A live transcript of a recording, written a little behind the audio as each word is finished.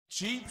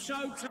Cheap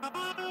Show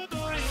time!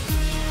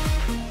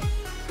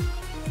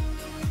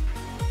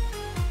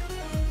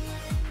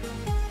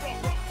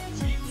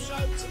 Cheap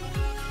Show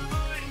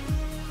time!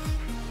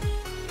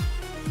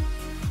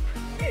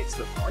 It's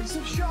the price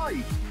of shite.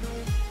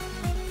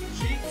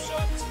 Cheap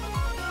Show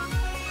time!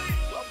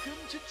 Welcome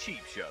to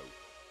Cheap Show.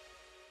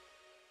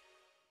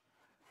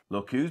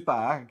 Look who's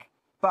back.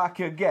 Back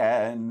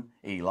again.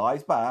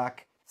 Eli's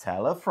back.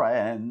 Tell a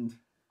friend.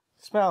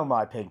 Smell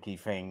my pinky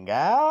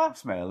finger.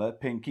 Smell a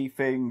pinky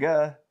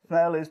finger.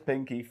 Smell his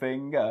pinky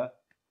finger.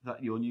 Is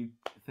that your new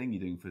thing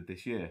you're doing for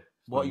this year?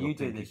 What are Smell you your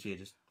doing pinky- this year?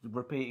 Just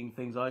repeating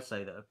things I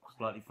say that are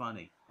slightly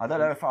funny. I don't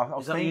know if I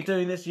was Is that what you're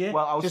doing this year?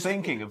 Well, I was Just-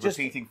 thinking of just-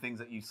 repeating things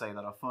that you say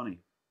that are funny.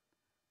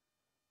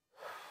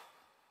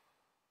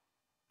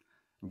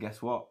 And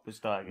guess what? We're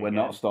starting We're again.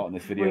 not starting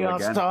this video We are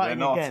again. starting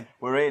We're not. again.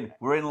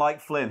 We're in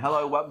like Flynn.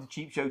 Hello, welcome to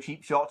Cheap Show.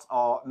 Cheap Shots,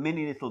 our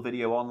mini little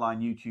video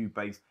online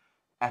YouTube-based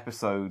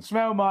episodes.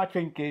 Smell my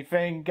pinky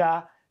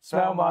finger.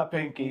 Smell my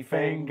pinky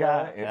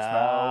finger. It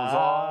smells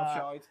of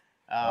shite.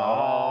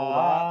 Oh,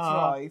 that's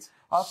right.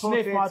 I put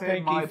Sniff it my in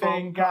pinky my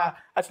finger.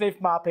 I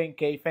sniff my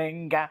pinky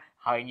finger.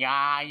 Oh,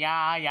 yeah,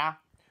 yeah, yeah.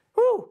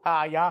 Whoo,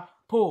 ah, yeah.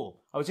 Paul,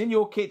 I was in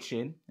your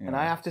kitchen, and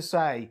I have to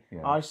say,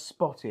 Yeah. I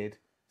spotted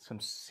some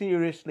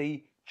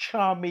seriously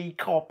chummy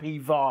copy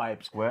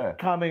vibes Where?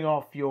 coming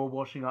off your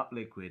washing up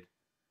liquid.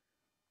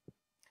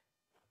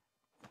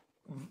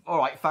 All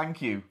right,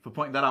 thank you for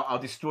pointing that out. I'll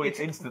destroy it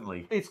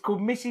instantly. It's called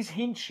Mrs.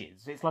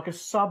 Hinch's. It's like a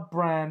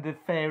sub-brand of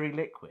Fairy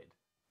Liquid.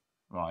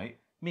 Right.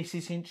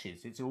 Mrs.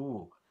 Hinch's. It's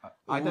all.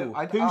 I don't. Ooh.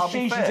 I'll Who's be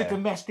she? She's fair. a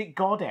domestic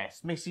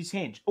goddess, Mrs.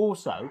 Hinch.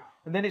 Also,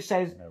 and then it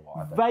says know what,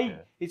 I don't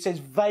care. it says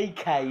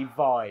Vacay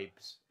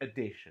Vibes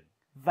Edition.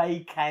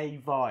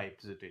 Vacay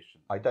Vibes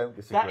Edition. I don't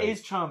disagree. That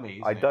is chummy.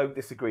 Isn't I it? don't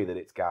disagree that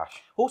it's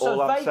gash. Also,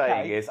 all I'm vacay.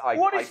 saying is,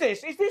 What is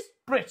this? Is this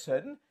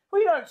Britain?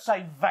 We don't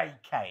say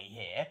vacay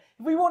here.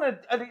 If we want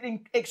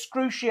an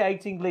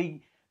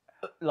excruciatingly,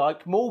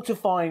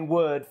 mortifying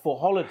word for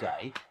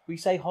holiday, we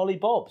say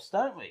hollybobs,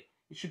 don't we?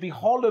 It should be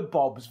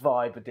hollybobs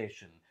vibe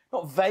edition,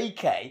 not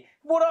vacay.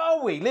 What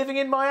are we? Living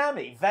in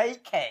Miami?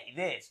 Vacay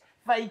this,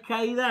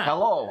 vacay that.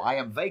 Hello, I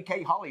am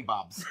Vacay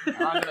Hollybobs, and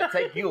I'm going to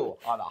take you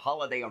on a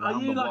holiday around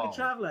Are you the like world. a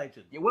travel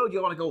agent? Yeah, where do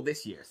you want to go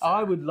this year, sir?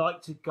 I would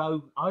like to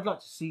go. I'd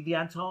like to see the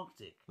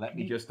Antarctic. Let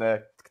me just...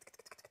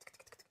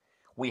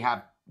 We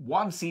have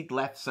one seat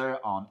left, sir,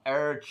 on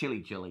Air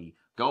Chili Chili,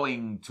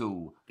 going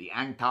to the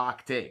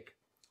Antarctic.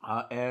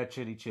 Air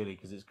chili chili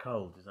because it's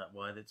cold. Is that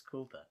why it's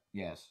called that?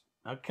 Yes.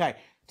 Okay.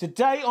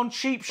 Today on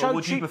Cheap Show. Or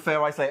would you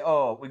prefer I say,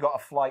 oh, we got a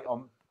flight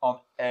on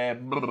Air...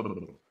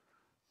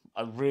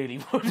 I really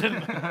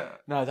wouldn't.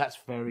 No, that's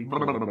very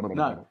boring.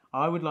 No,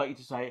 I would like you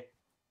to say,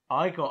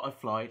 I got a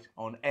flight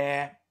on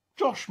Air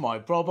Josh my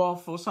Bob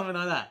off or something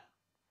like that.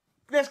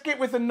 Let's get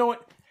with the noise.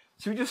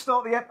 Should we just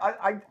start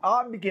the...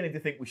 I'm beginning to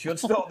think we should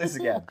start this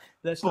again.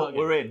 Let's start But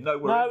we're in. No,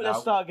 we're in let's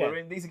now. start again. We're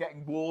in. These are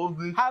getting warm.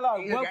 Hello,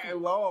 These are welcome.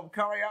 getting warm.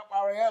 Hurry up,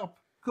 hurry up.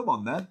 Come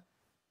on, then.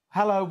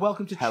 Hello,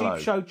 welcome to Hello.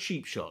 Cheap Show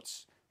Cheap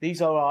Shots. These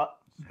are our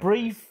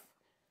brief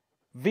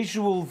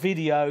visual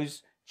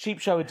videos Cheap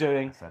Show are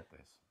doing. I said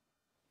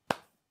this.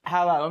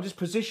 Hello, I'm just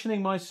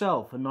positioning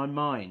myself and my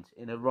mind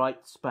in a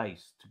right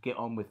space to get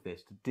on with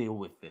this, to deal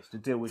with this, to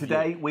deal with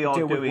Today you, we to are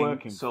deal with doing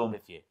working some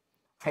with you.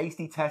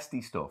 tasty,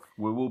 testy stuff.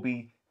 We will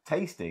be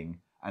tasting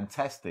and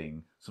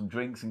testing some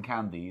drinks and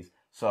candies.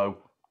 So,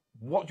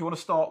 what do you want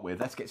to start with?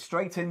 Let's get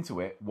straight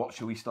into it. What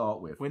should we start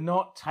with? We're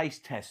not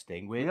taste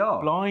testing. We We're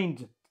are.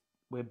 blind.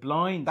 We're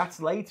blind. That's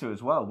later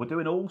as well. We're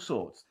doing all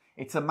sorts.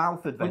 It's a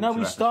mouth adventure. Well, no,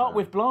 we start episode.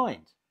 with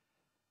blind.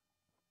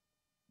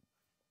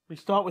 We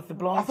start with the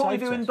blind. I thought we were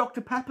taste doing test.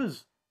 Dr.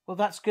 Pepper's. Well,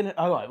 that's gonna.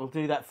 All right, we'll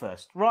do that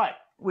first. Right.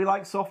 We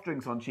like soft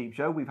drinks on Cheap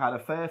Show. We've had a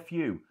fair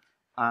few.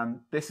 And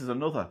this is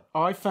another.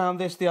 I found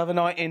this the other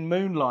night in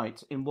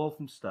Moonlight in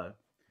Walthamstow.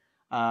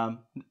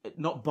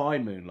 Not by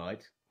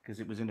moonlight because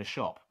it was in a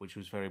shop, which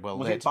was very well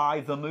Was lit. it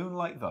by the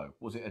moonlight, though?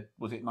 Was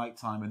it night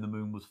time and the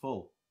moon was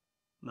full?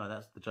 No,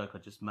 that's the joke I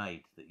just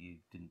made that you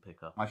didn't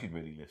pick up. I should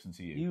really listen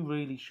to you. You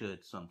really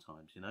should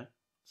sometimes, you know.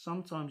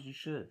 Sometimes you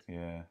should.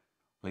 Yeah.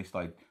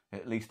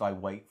 At least I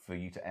wait for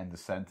you to end the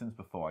sentence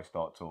before I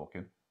start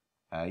talking.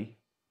 Hey,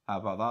 how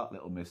about that,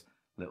 little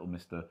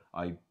Mister?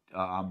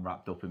 I'm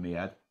wrapped up in my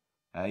head.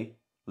 Hey,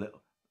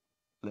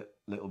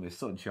 little Miss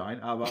Sunshine.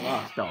 How about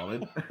that,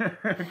 darling?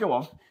 Go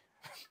on.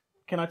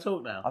 Can I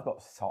talk now? I've got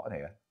it's hot in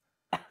here.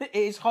 It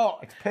is hot.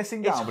 It's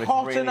pissing down, but It's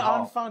hot it's really and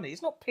hot. unfunny.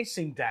 It's not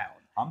pissing down.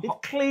 I'm It's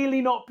hot.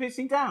 clearly not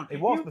pissing down. It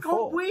was You've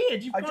before. got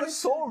weird. You've I got just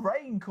saw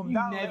rain come You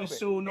down. a never little bit.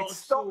 saw, not It's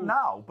stopped saw.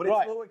 now, but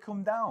Right. it's already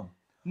come down.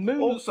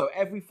 Moon. Also,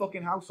 every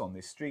fucking house on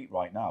this street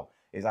right now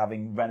is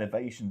having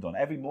renovation done.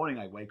 Every morning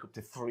I wake up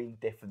to 3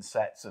 different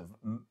sets of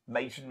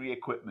masonry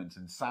equipment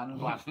and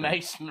sandblasting.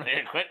 Masonry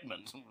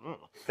equipment.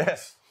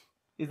 Yes.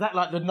 Is that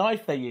like the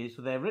knife they use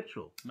for their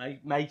ritual?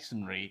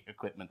 Masonry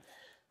equipment.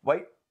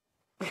 Wait.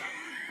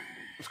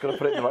 Just got to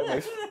put it in the right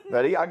place.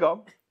 Ready? Hang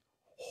on.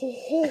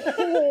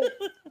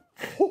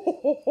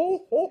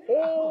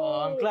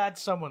 Oh, I'm glad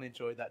someone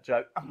enjoyed that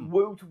joke.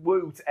 Woot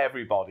woot,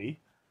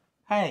 everybody.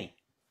 Hey,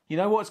 You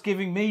know what's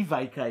giving me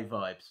vacay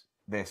vibes?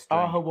 This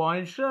Our drink.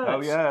 Hawaiian shirts.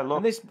 Oh, yeah, look.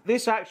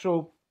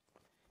 And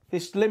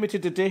this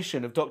limited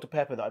edition of Dr.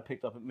 Pepper that I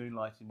picked up at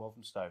Moonlight in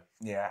Walthamstow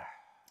Yeah.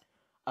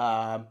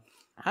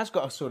 has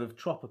got a sort of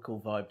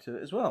tropical vibe to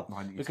it as well.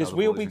 Why don't you Because tell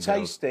the we'll boys be and girls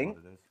tasting...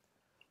 what it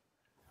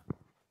is?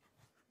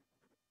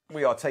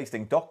 We are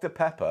tasting Dr.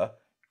 Pepper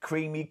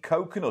Creamy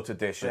Coconut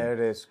Edition. There it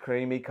is,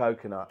 creamy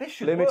coconut. This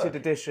should limited work.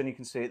 edition, you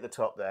can see at the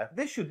top there.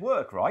 This should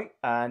work, right?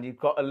 And you've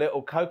got a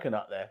little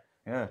coconut there.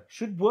 Yeah.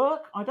 Should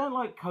work. I don't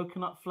like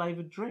coconut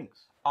flavoured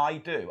drinks. I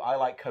do. I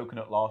like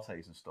coconut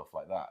lattes and stuff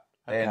like that.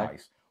 They're Okay.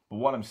 nice. But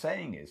what I'm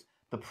saying is,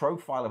 the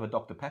profile of a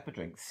Dr. Pepper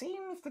drink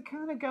seems to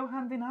kind of go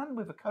hand in hand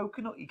with a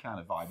coconutty kind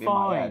of vibe in my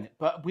Fine, head.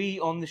 but we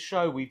on the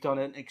show we've done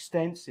an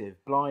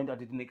extensive blind. I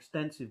did an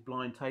extensive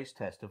blind taste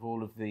test of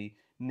all of the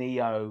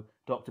Neo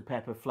Dr.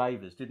 Pepper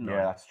flavours, didn't I?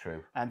 Yeah, that's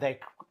true. And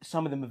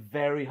some of them are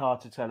very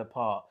hard to tell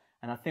apart.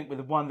 And I think with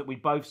the one that we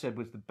both said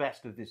was the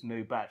best of this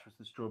new batch was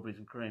the strawberries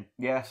and cream,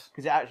 Yes.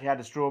 because it actually had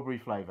a strawberry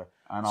flavour.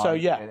 And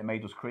it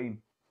made us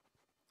cream.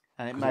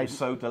 And it 'Cause made it was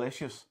so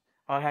delicious.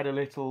 I had a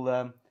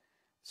little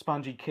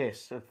spongy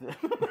kiss at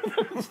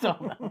the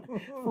start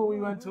before we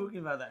weren't talking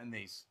about that in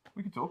these.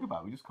 We can talk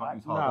about it. We just can't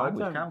use No, hard I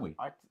language, don't. can we?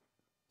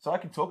 So I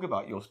can talk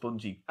about your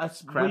spongy A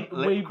creme,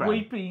 lip creme.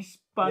 weepy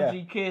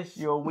spongy kiss.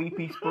 Your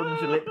weepy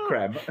sponge lip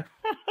creme.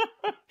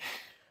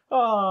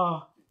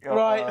 Oh, Your,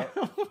 right.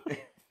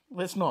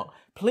 Let's not.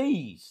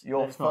 Please.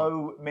 Your let's not.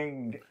 faux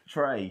Ming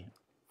tray.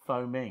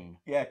 Foaming.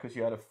 Yeah, because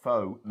you had a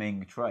faux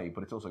Ming tray,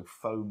 but it's also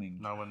foaming.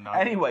 No one knows.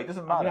 Anyway, it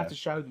doesn't I'm matter. going to have to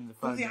show them the Does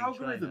foaming the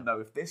algorithm tray know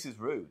if this is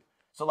rude?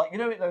 So, like, you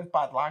know it knows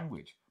bad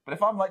language, but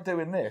if I'm, like,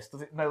 doing this,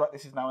 does it know, like,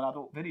 this is now an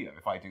adult video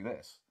if I do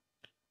this?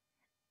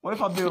 What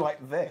if I do,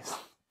 like, this?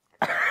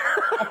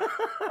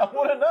 I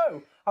want to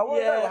know. I want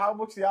to know how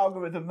much the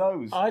algorithm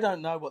knows. I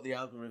don't know what the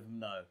algorithm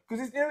knows.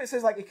 Because, you know, it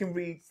says, like, it can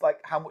read,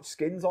 like, how much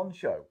skin's on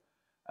show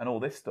and all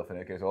this stuff, and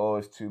it goes, oh,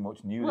 it's too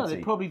much nudity. Well,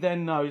 it probably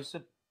then knows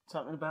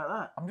something about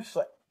that. I'm just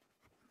like...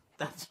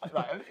 That's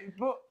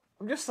but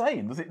I'm just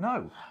saying, does it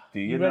know? Do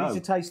you You know? ready to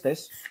taste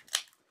this?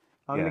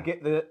 I'm going to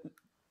get the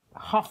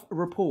Huff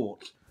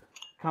report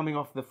coming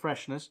off the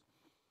freshness.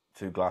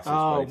 2 glasses.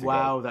 Oh, ready to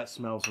wow, go. that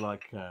smells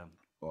like...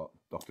 What?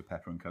 Dr.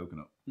 Pepper and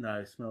coconut. no,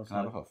 it smells Can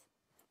I have like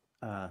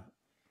a huff?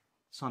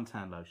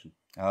 suntan lotion.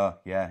 Oh,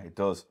 yeah, it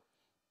does.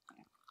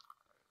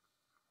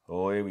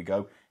 Oh, here we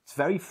go. It's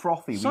very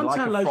frothy. We Suntan like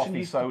a lotion frothy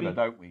used to soda, be-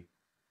 don't we?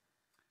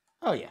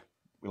 Oh, yeah.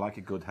 We like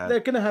a good head. They're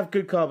going to have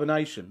good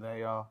carbonation.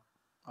 They are,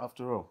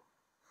 after all.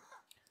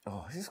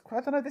 Oh, I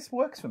don't know. This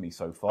works for me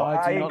so far.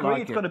 I do not agree.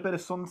 like It's it. got a bit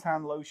of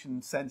suntan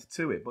lotion scent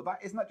to it, but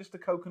isn't that just a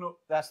coconut?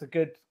 That's the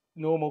good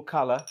normal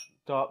colour,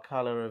 dark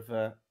colour of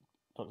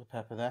Dr.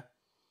 Pepper there.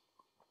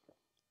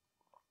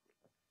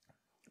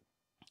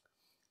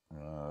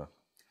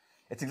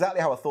 It's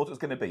exactly how I thought it was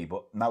going to be,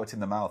 but now it's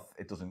in the mouth.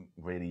 It doesn't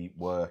really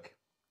work.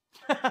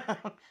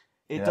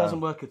 It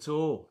doesn't work at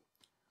all.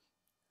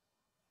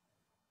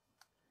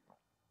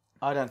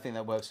 I don't think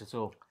that works at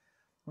all.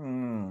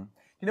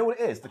 You know what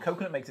it is? The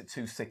coconut makes it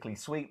too sickly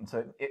sweet, and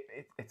so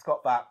it's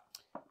got that.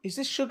 Is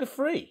this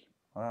sugar-free?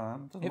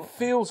 Doesn't It look,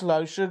 feels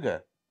low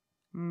sugar.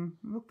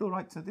 looked all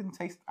right. So it didn't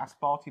taste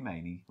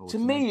aspartame-y. To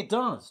me, it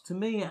does. To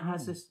me, it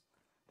has this...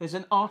 There's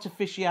an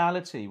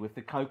artificiality with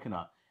the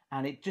coconut,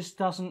 and it just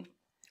doesn't...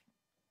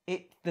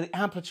 The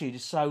amplitude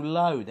is so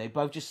low. They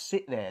both just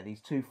sit there,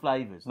 these two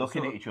flavours.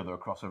 looking at each other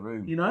across a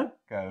room. You know?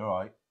 Go, all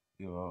right.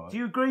 You're all right. Do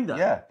you agree, though?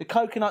 Yeah. The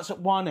coconut's at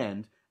one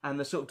end, and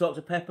the sort of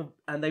Dr. Pepper,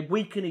 and they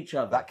weaken each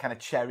other. That kind of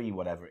cherry,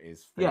 whatever it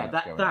is. Yeah,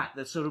 going on.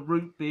 the sort of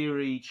root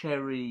beery,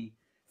 cherry,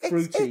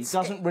 fruity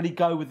doesn't really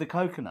go with the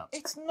coconut.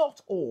 It's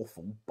not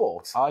awful,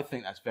 but I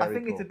think that's very I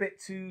think poor. it's a bit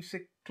too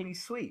sickly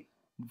sweet.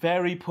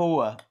 Very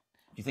poor. Do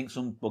you think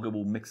some bugger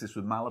will mix this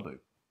with Malibu?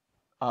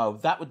 Oh,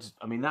 that would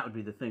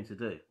be the thing to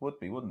do. Would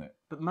be, wouldn't it?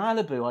 But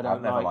Malibu, I don't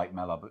I've never like. liked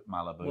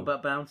Malibu. What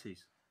about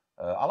Bounties?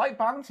 I like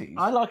Bounties.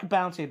 I like a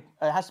Bounty.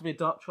 It has to be a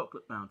dark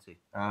chocolate Bounty.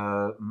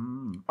 I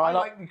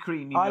like the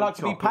creamy. I milk like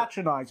to be chocolate.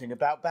 patronising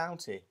about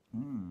Bounty.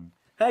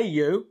 Hey,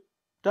 you!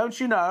 Don't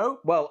you know?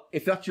 Well,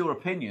 if that's your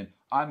opinion,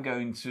 I'm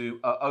going to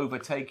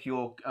overtake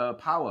your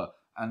power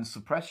and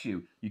suppress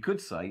you. You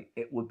could say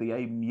it would be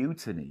a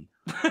mutiny.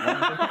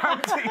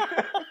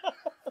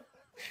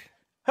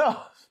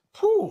 Oh,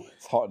 phew.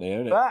 It's hot in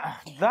here, isn't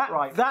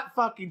it? That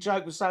fucking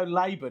joke was so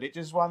laboured, it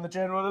just won the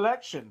general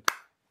election.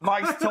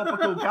 Nice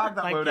topical gag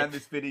that Thank won't you. end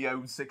this video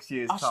in 6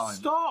 years' Oh, time.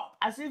 stop!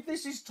 As if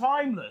this is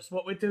timeless,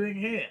 what we're doing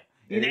here.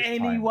 It In is any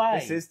timeless. way.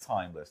 This is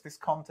timeless. This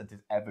content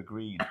is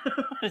evergreen.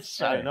 It's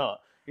so Yeah.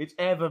 not. It's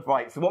ever...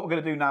 Right, so what we're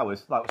going to do now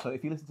is, so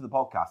if you listen to the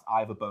podcast, I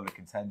have a bone of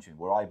contention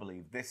where I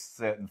believe this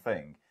certain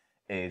thing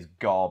is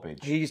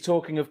garbage. He's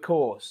talking, of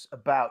course,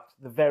 about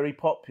the very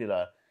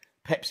popular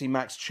Pepsi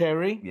Max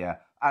Cherry. Yeah,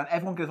 and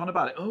everyone goes on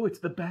about it. Oh, it's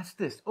the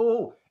bestest.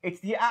 Oh, it's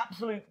the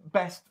absolute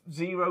best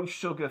zero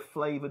sugar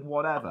flavoured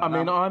whatever. I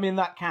mean, I'm in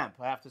that camp,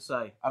 I have to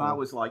say. And I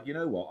was like, you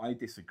know what? I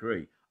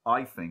disagree.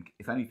 I think,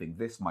 if anything,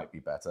 this might be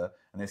better.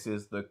 And this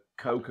is the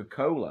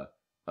Coca-Cola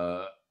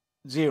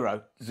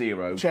Zero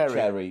Zero Cherry.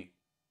 Cherry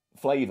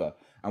flavour.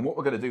 And what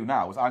we're going to do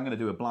now is I'm going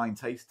to do a blind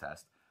taste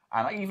test.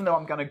 And even though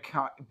I'm going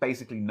to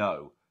basically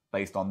know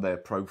based on their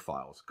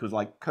profiles, because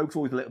like Coke's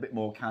always a little bit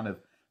more kind of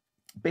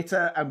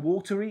bitter and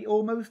watery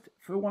almost,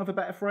 for want of a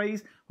better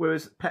phrase,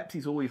 whereas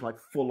Pepsi's always like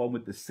full on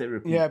with the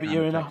syrupy but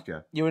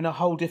texture. you're in a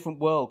whole different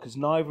world because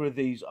neither of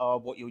these are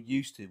what you're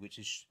used to, which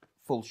is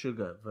full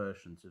sugar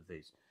versions of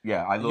these.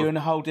 Yeah, I love You're in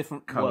a whole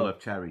different Cola world.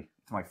 Cherry.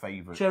 It's my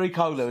favourite. Cherry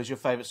Cola is your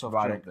favourite soft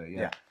Right drink. up there,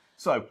 yeah.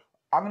 So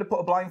I'm going to put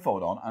a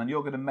blindfold on, and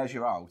you're going to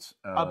measure out.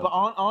 But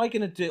aren't I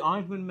going to do?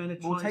 I'm going to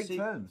try We'll and take see,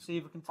 turns. see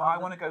if I can. I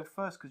want to go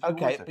first because you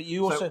Okay, want to. but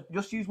you also- So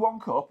just use one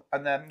cup,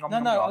 and then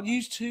No, I'll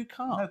use 2 No,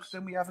 cups. because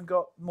then we haven't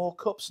got more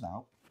cups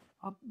now.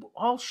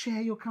 I'll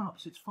share your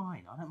cups. It's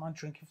fine. I don't mind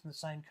drinking from the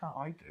same cup.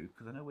 I do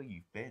because I know where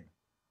you've been.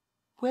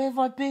 Where have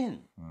I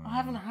been? I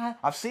haven't had.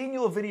 I've seen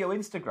your video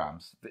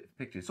Instagrams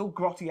pictures. It's all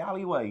grotty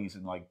alleyways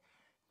and like.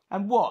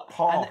 And what?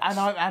 Pots. And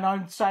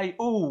I say,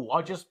 oh,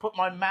 I just put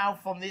my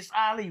mouth on this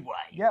alleyway.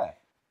 Yeah.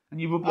 And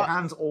you rub your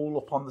hands all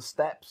up on the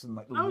steps and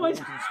like the walls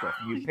and stuff.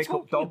 And you pick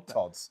up dog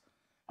tods.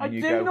 I And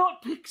you do go,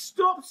 not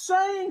stop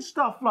saying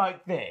stuff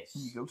like this.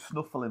 You go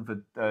snuffling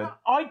for.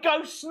 I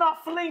go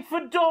snuffling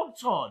for dog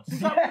tods. Is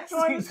that what you're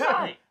trying to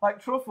say?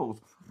 Like truffles.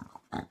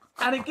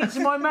 And it gets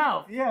in my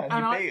mouth. Yeah,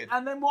 and your beard.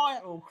 And then why?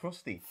 All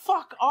crusty.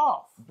 Fuck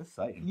off. I'm just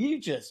saying.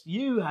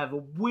 You have a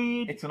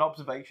weird It's an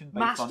observation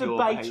based on your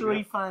masturbatory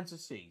behaviour.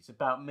 fantasies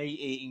about me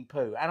eating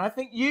poo. And I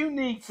think you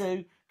need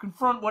to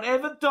confront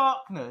whatever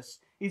darkness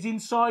is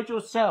inside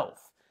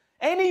yourself.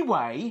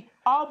 Anyway,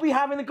 I'll be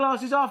having the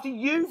glasses after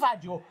you've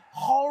had your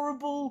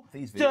horrible,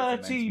 These videos are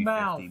meant to dirty be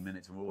mouth. 15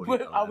 minutes. We're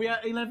already at Are we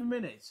 11. at 11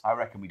 minutes? I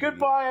reckon we do.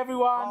 Goodbye,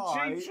 everyone.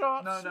 Bye. Cheap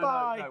shots. No.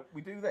 Bye.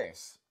 We do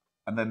this.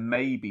 And then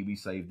maybe we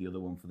save the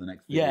other one for the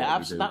next video. Yeah, We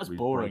absolutely. do- That was we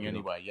boring break it up.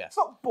 anyway, yes. It's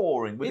not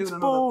boring. It's doing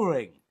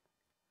boring.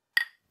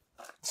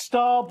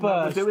 Starburst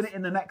No, we're doing it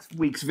in the next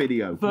week's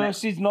video.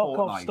 versus next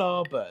knockoff fortnight.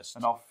 Starburst.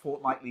 And our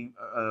fortnightly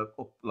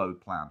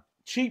upload plan.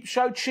 Cheap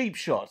Show Cheap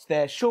Shots.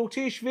 They're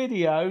shortish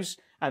videos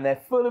and they're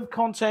full of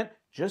content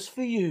just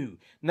for you.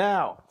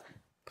 Now,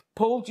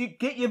 Paul, do you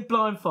get your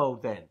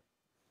blindfold then?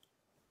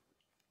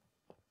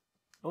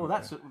 Oh,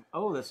 that's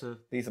a.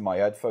 These are my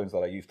headphones that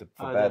I use for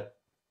Oh, bed,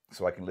 yeah.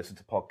 so I can listen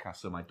to podcasts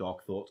so my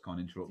dark thoughts can't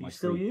interrupt Do my you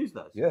still sleep. use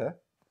those? Yeah.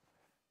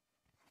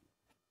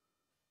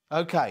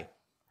 Okay.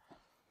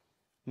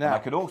 And I Now,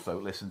 could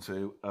also listen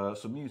to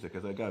some music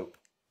as I go.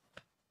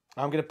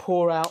 I'm going to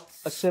pour out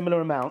a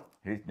similar amount.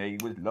 His name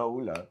was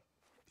Lola.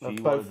 She Of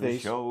both was a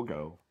these.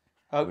 showgirl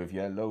Oh, with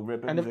yellow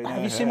ribbons. and in have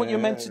her you seen what you're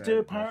meant to hair do and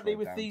apparently halfway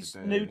with down these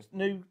to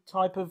new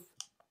type of?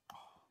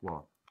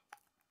 What?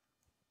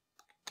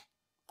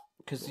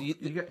 Because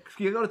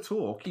You got to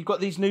talk. you've got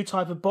these new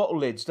type of bottle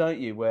lids, don't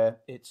you, where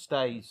it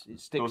sticks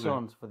Does it?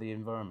 on for the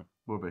environment.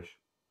 Rubbish.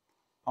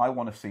 I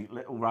want to see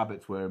little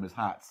rabbits wear them as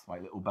hats,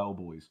 like little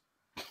bellboys.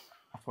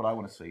 That's what I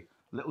want to see.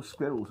 Little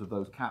squirrels with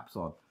those caps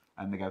on.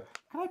 And they go,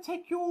 "Can I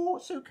take your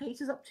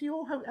suitcases up to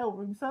your hotel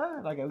room, sir?"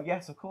 And I go,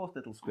 "Yes, of course,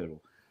 little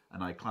squirrel."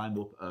 And I climb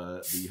up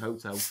the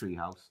hotel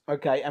treehouse.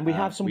 Okay, and we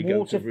have some we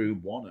water. go to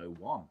room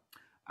 101.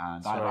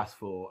 And Sorry. I asked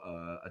for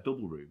a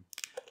double room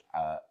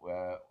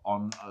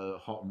on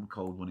hot and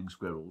cold running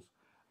squirrels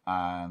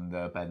and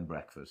bed and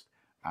breakfast.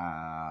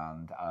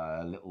 And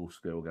a little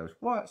squirrel goes,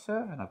 "What,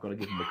 sir?" And I've got to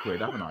give him a quid,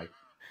 haven't I?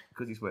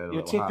 Because he's wearing a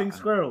You're little hat. tipping And-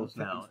 squirrels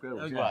tipping now.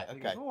 Squirrels, Oh, yeah. right, And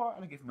he goes, okay. "All right,"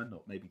 and I give him a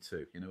nut, maybe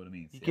 2. You know what I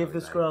mean? You See give how the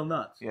they squirrel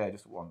nuts. Yeah,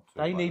 just 1. 2,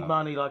 They like need that.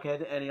 money like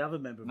any other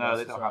member of No, our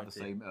they don't have the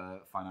society. same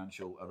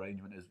financial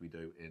arrangement as we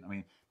do. I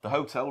mean, the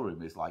hotel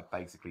room is like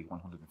basically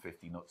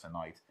 150 nuts a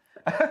night.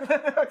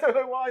 I don't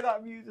know why that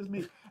amuses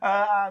me.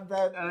 And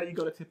then you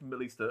got to tip them at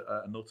least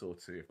a nut or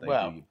 2 if they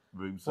Well, do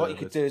room service. What you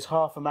could do is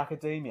half a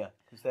macadamia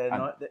because they're And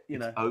not, you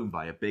know. It's owned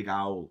by a big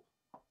owl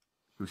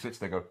who sits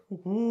there going,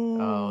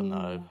 Oh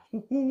no!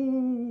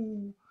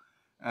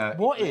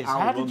 What the is? owl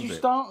How did runs you it.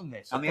 start on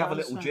this? And they I have a don't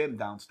little understand. gym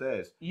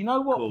downstairs You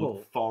know what, called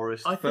Paul?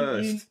 Forest I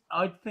First.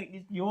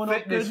 think you're not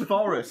Fitness good.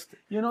 Forest.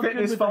 You're not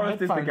Fitness good with Forest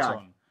the is the headphones gag.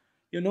 on.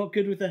 You're not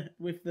good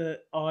with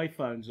the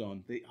iPhones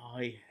on.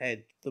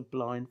 The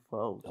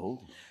blindfold. Oh.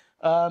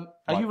 Are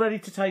Right. you ready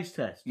to taste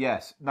test?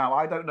 Yes. Now,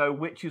 I don't know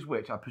which is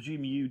which. I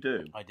presume you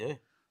do. I do.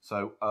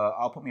 So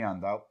I'll put my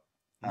hand out.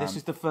 This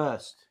is the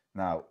first,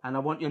 Now, and I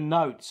want your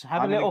notes.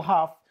 Have I'm a little gonna-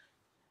 huff.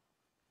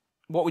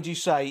 What would you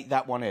say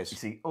that one you is?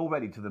 see,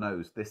 already to the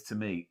nose, this to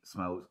me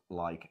smells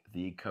like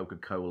the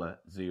Coca-Cola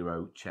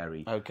Zero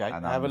Cherry. Okay,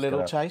 And have a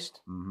little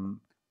taste. Mm-hmm.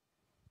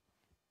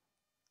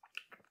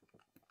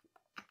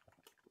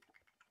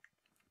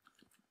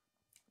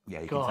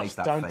 Yeah, you can God, taste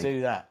that. don't fake.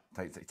 do that.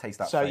 Taste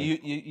that. So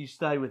fake. you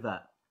stay with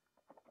that.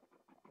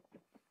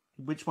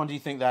 Which one do you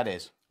think that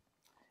is?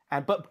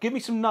 But give me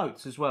some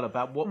notes as well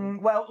about what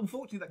Well,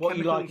 unfortunately, that What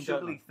you chemically like and don't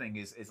sugary like. thing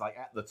is like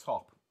at the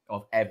top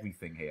of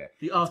everything here.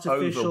 the It's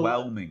artificial,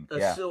 overwhelming. a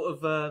Yeah.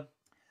 sort of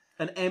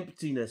an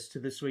emptiness to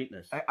the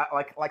sweetness.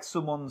 Like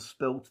someone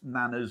spilt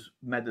Nana's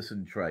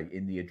medicine tray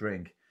into your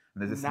drink,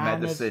 and there's this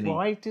Nana's, medicine.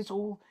 why does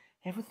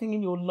everything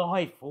in your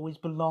life always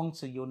belong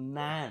to your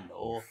nan?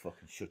 Oh, Or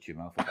fucking shut your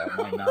mouth about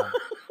my nan.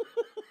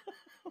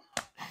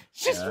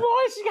 Just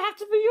why does it have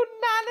to be your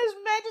nana's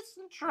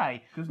medicine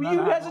tray? Were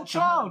you as a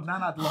child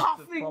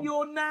huffing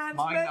your nan's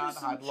My nan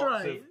medicine had lots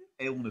of tray?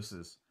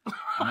 illnesses.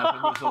 And as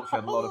a result, she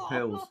had a lot of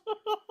pills.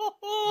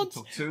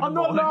 I'm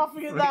not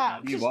laughing at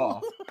that. You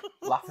are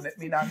laughing at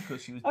me, Nan,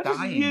 because she was Just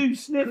dying. you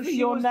sniffing She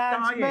your was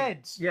nan's dying.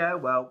 meds. Yeah,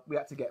 well, we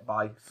had to get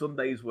by.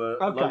 Sundays were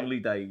lonely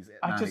days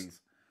at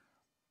Nanny's.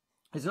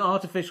 It's an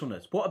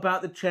artificialness. What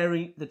about the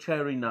cherry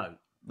note?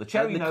 The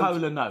cherry the note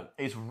cola note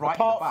is right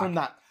Apart at the back. from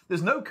that,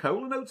 There's no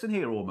cola notes in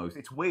here almost.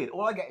 It's weird.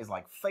 All I get is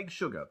like fake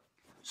sugar,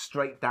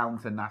 straight down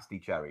to nasty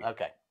cherry.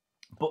 okay.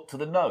 But to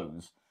the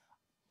nose,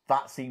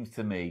 that seems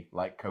to me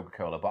like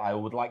Coca-Cola. But I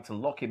would like to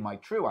lock in my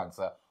true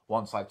answer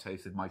once I've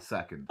tasted my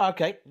second.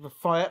 Okay,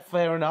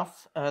 fair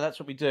enough. That's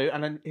what we do.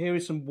 And then here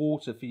is some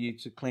water for you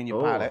to clean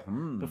your palate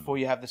before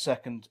you have the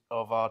second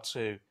of our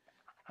two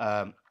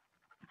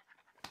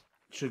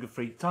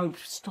sugar-free. Don't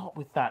stop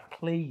with that,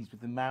 please,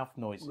 with the mouth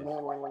noises. You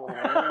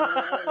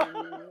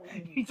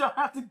don't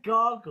have to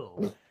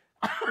gargle.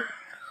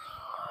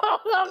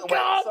 Oh,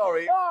 God.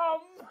 Sorry. Oh,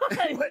 mate.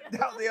 It went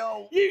down the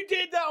hole. You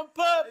did that on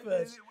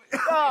purpose.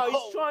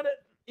 Oh,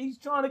 he's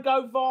trying to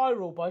go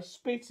viral by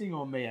spitting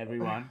on me,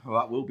 everyone. Well,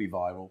 that will be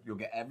viral. You'll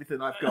get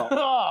everything I've got.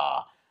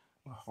 Ah,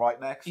 Right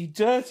next. you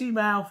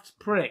dirty-mouthed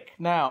prick.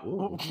 Now,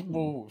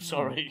 oh,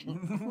 sorry.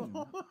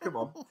 Come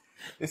on.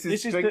 This is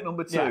This is drink the-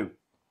 number 2. yeah.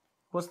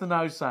 What's the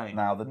nose saying?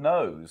 Now, the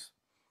nose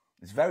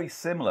is very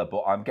similar,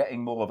 but I'm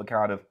getting more of a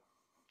kind of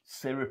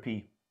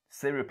syrupy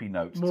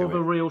notes More to of it.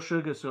 a real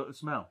sugar sort of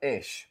smell.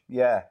 Ish.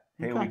 Yeah.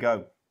 Here we Okay.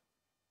 go.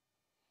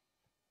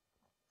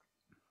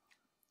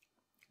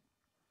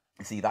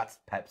 You see, that's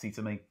Pepsi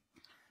to me.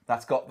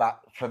 That's got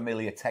that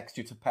familiar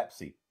texture to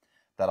Pepsi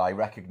that I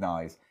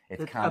recognise.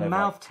 It's kind a of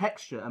mouth like,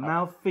 texture, a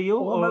mouth feel,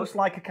 almost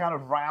like a kind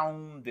of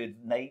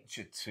rounded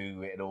nature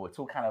to it all. It's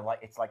all kind of like,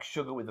 it's like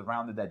sugar with the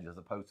rounded edges as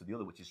opposed to the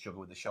other, which is sugar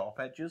with the sharp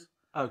edges.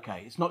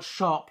 Okay, it's not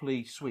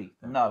sharply sweet.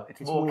 Then. No, it's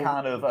more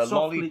kind of a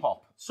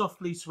lollipop.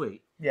 Softly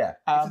sweet. Yeah.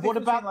 What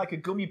about like a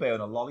gummy bear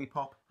and a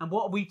lollipop? And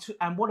what are we?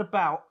 And what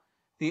about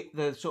the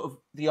sort of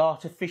the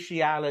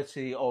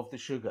artificiality of the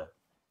sugar?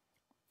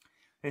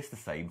 It's the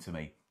same to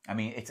me. I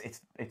mean,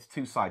 it's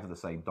two sides of the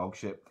same dog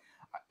shit.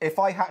 If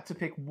I had to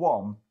pick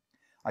one,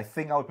 I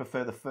think I would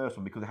prefer the first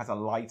one because it has a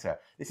lighter.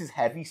 This is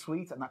heavy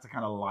sweet, and that's a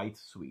kind of light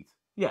sweet.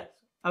 Yes.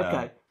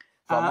 Okay.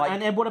 So I'm like-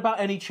 and then what about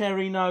any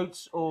cherry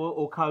notes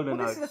or cola Well,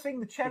 notes? this is the thing.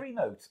 The cherry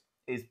note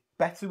is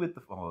better with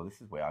the. Oh,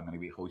 this is where I'm going to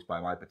be hoisted by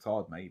my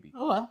petard, maybe.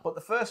 Oh, well. But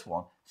the first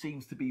one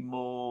seems to be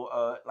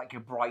more like a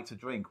brighter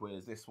drink,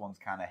 whereas this one's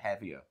kind of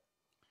heavier.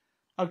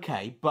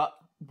 Okay, but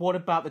what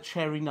about the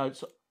cherry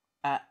notes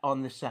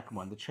on the second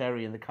one? The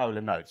cherry and the cola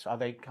notes, are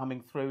they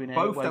coming through in any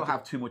Both way? don't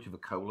have too much of a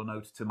cola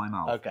note to my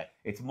mouth. Okay.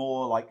 It's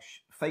more like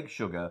fake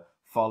sugar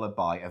followed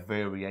by a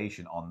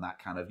variation on that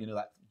kind of,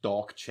 that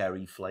dark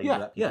cherry flavour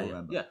that people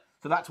remember. Yeah.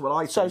 So that's what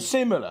I So think.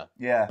 similar.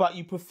 Yeah. But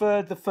you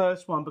preferred the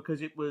first one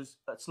because it was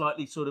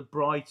slightly sort of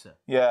brighter.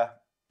 Yeah.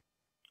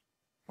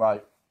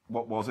 Right.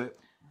 What was it?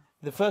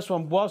 The first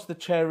one was the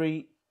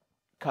cherry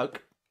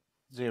Coke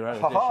Zero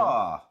edition,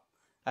 Ha-ha!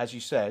 as you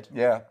said.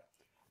 Yeah.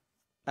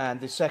 And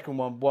the second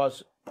one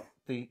was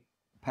the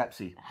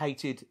Pepsi.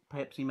 hated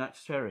Pepsi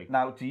Max Cherry.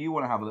 Now, do you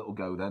want to have a little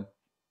go then?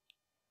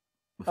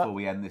 Before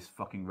we end this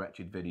fucking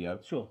wretched video.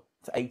 Sure.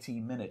 It's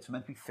 18 minutes. It's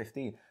meant to be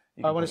 15.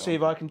 I want to see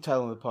if I can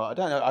tell them apart.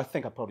 I don't know. I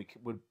think I probably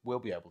will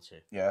be able to.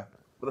 Yeah.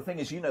 But the thing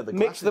is, the Mix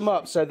glasses them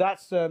up. shape. So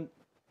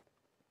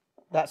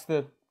that's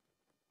the.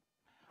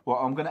 Well,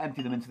 I'm going to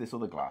empty them into this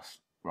other glass,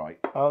 right?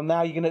 Oh,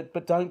 now you're gonna.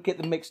 But don't get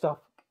them mixed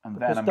up. And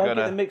Because then I'm don't going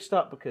get them to... mixed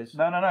up because.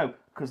 No.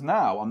 Because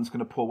now I'm just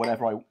going to pour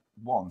whatever I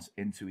want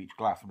into each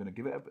glass. I'm going to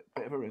give it a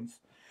bit of a rinse.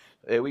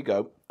 Here we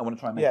go. I want to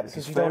try and make Yeah, this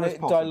because as you fair don't as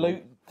want to possible.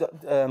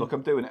 dilute. Look,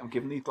 I'm doing it. I'm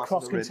giving these glasses a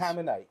rinse.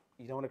 Cross-contaminate.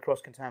 You don't want to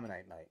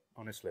cross-contaminate, mate.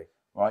 Honestly.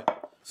 Right.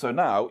 So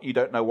now you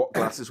don't know what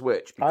glass is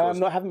which. Because...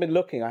 Haven't been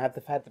looking. I had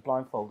the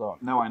blindfold on.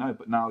 No, I know,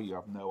 but now you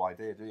have no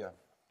idea, do you?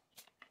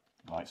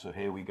 Right, so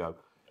here we go.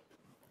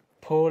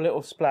 Pour a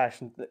little splash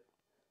and we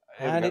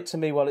hand go. it to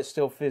me while it's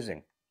still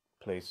fizzing,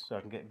 please, so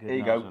I can get a good. Here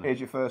you nose go. on Here's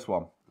your first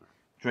one.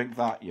 Drink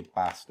that, you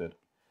bastard.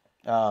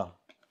 it. Oh,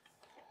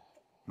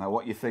 Now,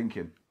 what you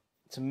thinking?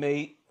 to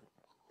me,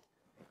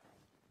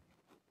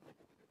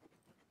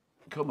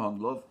 Come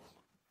on, love.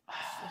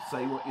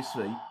 Say what you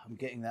see. I'm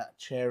getting that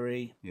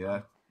cherry.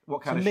 Yeah.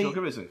 What kind of me-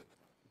 sugar is it?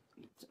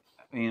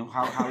 I mean,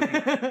 how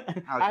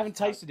I haven't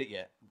tasted it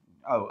yet.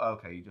 Oh,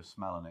 okay. You're just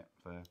smelling it.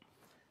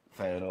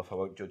 Fair enough. I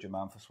won't judge a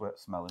man for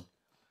smelling.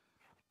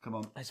 Come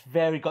on. It's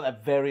got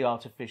that very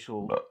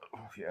artificial,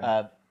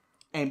 Yeah.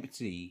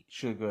 empty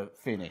sugar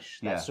finish.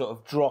 That Yeah. sort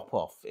of drop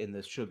off in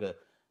the sugar.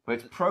 But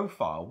its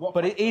profile. What?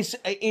 But it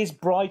is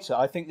brighter.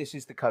 I think this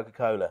is the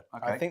Coca-Cola.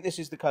 Okay. I think this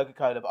is the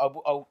Coca-Cola. But I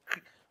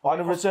want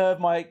to reserve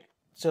my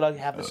till I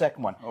have the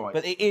second one. all right.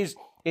 But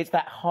it's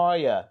that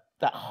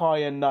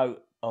higher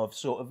note of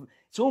sort of.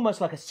 It's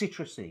almost like a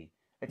citrusy.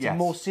 It's Yes.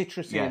 more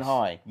citrusy Yes. and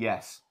high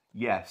Yes.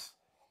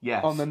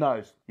 on the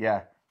nose.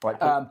 Yeah. Right.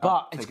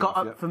 But take it's it got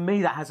off, yeah. for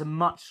me that has a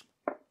much.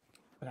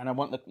 And I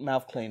want the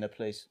mouth cleaner,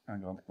 please.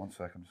 Hang on 1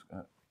 second.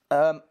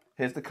 Here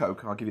Here's the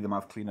Coke. I'll give you the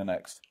mouth cleaner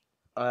next.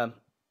 Um,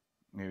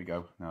 Here we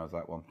go. Now is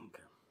that one.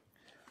 Okay.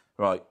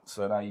 Right.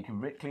 So now you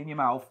can clean your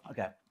mouth.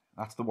 okay.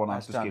 That's the one I've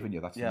That's just done. given you.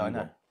 That's the Yeah, I new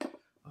know. one.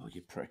 Oh,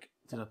 you prick.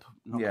 Did I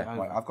knock it Yeah.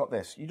 over? Right, I've got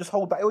this. You just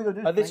hold that. All you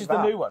gotta do. Oh, this drink is the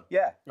that. new one?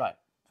 Yeah. Right.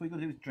 So all you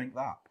gotta do is drink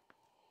that.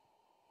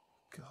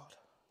 God.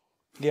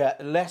 Yeah,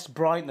 less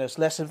brightness,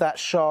 less of that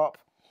sharp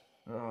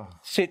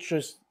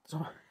citrus.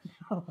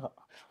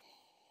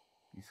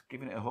 He's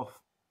giving it a huff.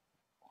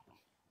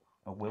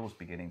 My will's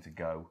beginning to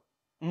go.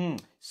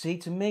 See,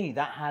 to me,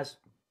 that has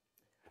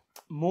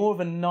more of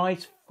a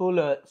nice,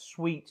 fuller,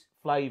 sweet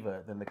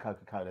flavour than the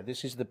Coca-Cola.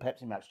 This is the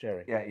Pepsi Max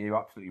Cherry. Yeah, you're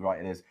absolutely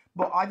right. It is.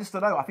 But I just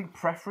don't know. I think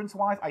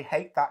preference-wise, I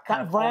hate that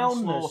kind That of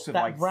roundness, onslaught of,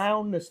 that like,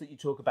 roundness that you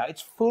talk about,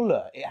 it's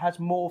fuller. It has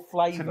more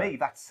flavour. to me,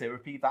 that's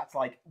syrupy. That's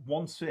like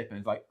one sip, and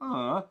it's like,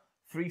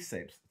 3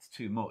 sips. It's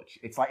too much.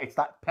 It's like it's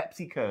that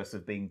Pepsi curse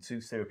of being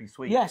too syrupy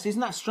sweet. Yes,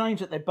 isn't that strange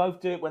that they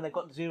both do it when they've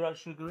got 0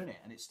 sugar in it,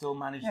 and it still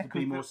manages to be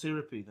 'cause more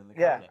syrupy than the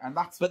Yeah, Cola? and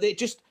that's But it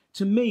just,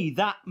 to me,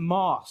 that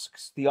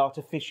masks the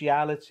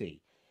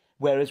artificiality.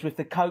 Whereas with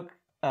the Coke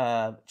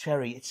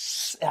cherry,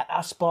 it's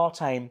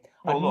aspartame.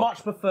 I'd look.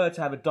 much prefer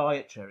to have a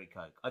diet cherry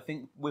Coke. I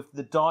think with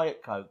the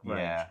diet Coke range,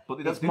 yeah. But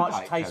they it's don't do much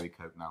Diet taste. Cherry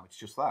Coke now. It's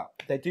just that.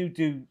 They do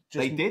just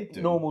They did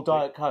do normal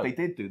diet Coke. They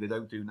did do. They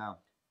don't do now.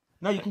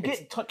 No, you can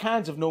get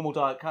cans of normal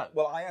diet Coke.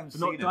 Well, I am But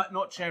seeing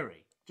not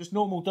cherry. Just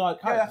normal diet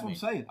Coke. Yeah, that's I what I'm mean.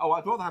 saying. Oh,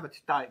 I'd rather have a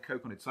Diet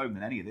Coke on its own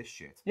than any of this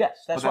shit.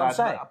 Yes, that's But what I'm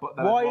then I'd- saying. but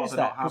then I'd Why rather is that?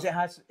 not Because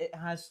have- it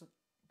has.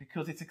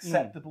 Because it's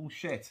acceptable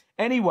shit.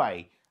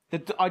 Anyway,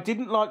 I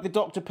didn't like the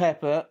Dr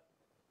Pepper,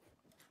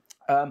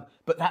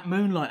 but that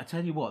Moonlight. I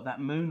tell you what, that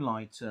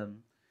Moonlight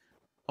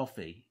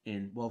offie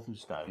in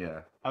Walthamstow,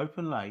 Yeah.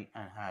 open late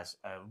and has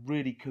a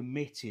really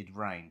committed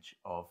range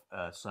of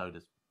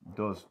sodas. It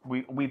does.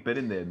 We've been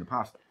in there in the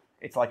past.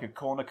 It's like a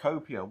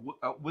cornucopia,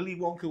 a Willy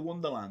Wonka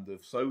wonderland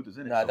of sodas,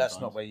 isn't it? No, that's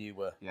sometimes? not where you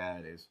were. Yeah,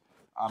 it is.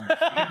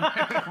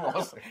 It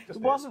was. It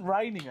wasn't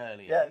raining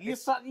earlier. Yeah,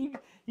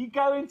 You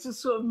go into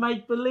sort of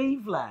make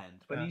believe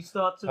land when you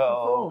start to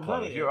perform, don't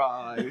close you? your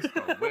eyes,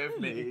 come with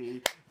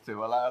me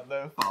to a land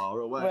no far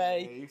away.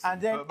 Right.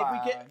 And then if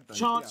we get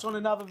chance on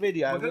another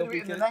video, we're going to do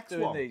it in the next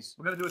doing one. these.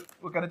 We're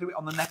going to do it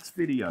on the next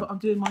video. But I'm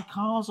doing my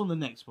cars on the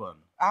next one.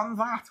 And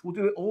that we'll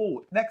do it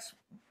all next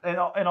in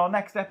our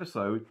next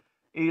episode.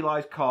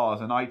 Eli's cars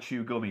and I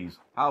chew gummies.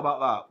 How about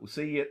that? We'll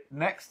see you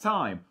next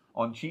time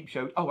on Cheap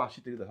Show. Oh, I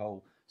should do the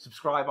whole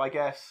subscribe, I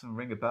guess, and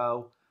ring a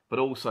bell. But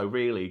also,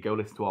 really, go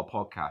listen to our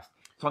podcast.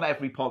 It's on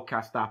every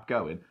podcast app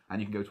going,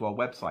 and you can go to our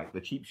website,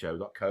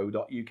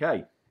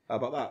 thecheapshow.co.uk. How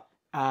about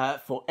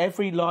that? For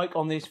every like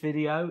on this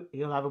video,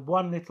 you'll have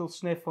one little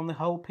sniff on the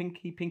whole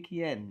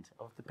pinky end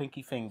of the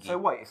pinky finger. So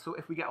wait, so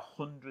if we get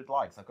 100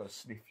 likes, I've got to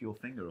sniff your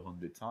finger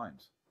 100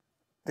 times.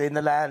 In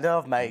the land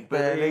of make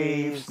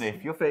believe,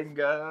 Sniff your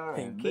finger.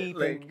 Pinky,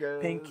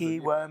 lingers, pinky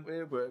worm.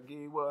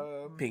 Pinky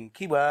worm.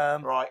 pinky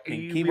worm, Right,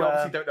 pinky we worm.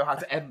 obviously don't know how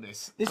to end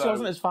this. This so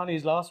wasn't as funny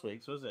as last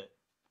week's, was it?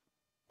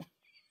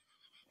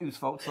 Whose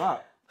fault's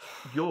that?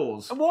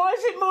 Yours. Why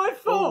is it my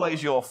fault?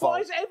 Always your fault. Why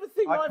is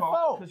everything my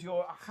fault? Because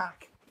you're a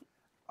hack.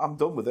 I'm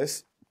done with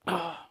this.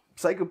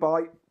 Say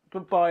goodbye.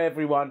 Goodbye,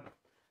 everyone.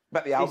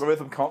 Bet the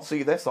algorithm can't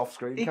see this off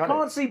screen, He can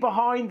can't see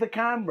behind the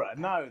camera.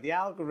 No, the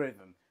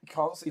algorithm.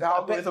 Can't see. The I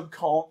bet- algorithm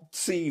can't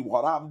see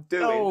what I'm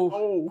doing.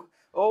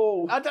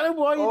 Oh. I don't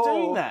know why you're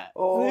doing that.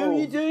 Oh. Who are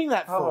you doing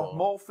that for? Oh,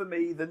 more for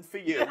me than for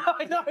you.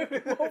 I know.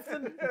 More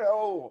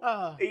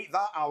than... Eat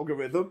that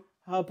algorithm.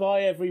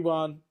 Bye,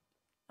 everyone.